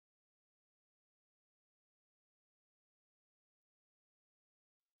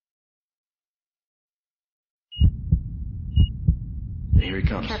Here he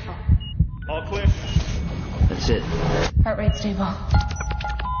comes. Careful. All clear. That's it. Heart rate stable.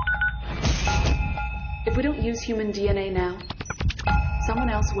 If we don't use human DNA now, someone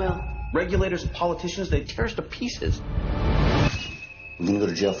else will. Regulators and politicians, they tear us to pieces. We're gonna go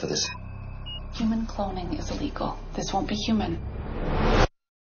to jail for this. Human cloning is illegal. This won't be human.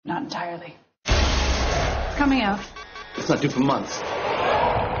 Not entirely. It's coming out. It's not due for months.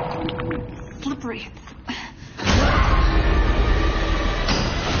 Slippery.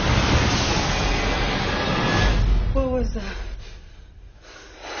 What was that?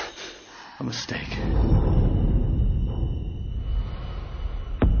 A mistake.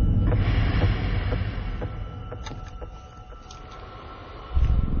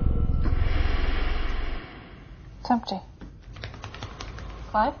 It's empty.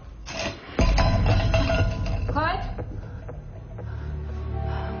 Clyde? Clyde?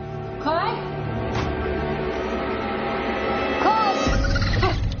 Clyde?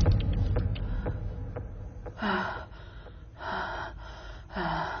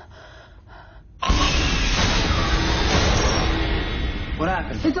 What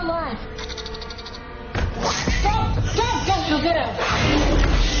happened? It's alive. Don't, you'll get out.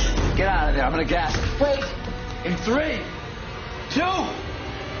 Get out of there. I'm gonna gas it. Wait. In 3, 2,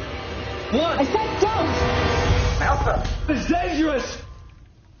 1. I said don't. Alpha, it's dangerous.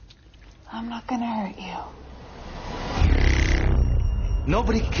 I'm not gonna hurt you.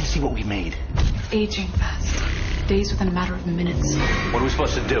 Nobody can see what we made. Aging fast. Days within a matter of minutes. What are we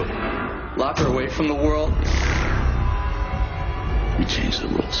supposed to do? Lock her away from the world? We changed the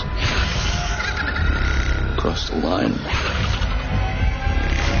rules. Crossed the line.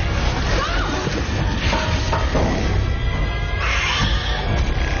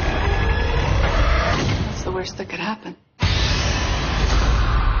 That's the worst that could happen.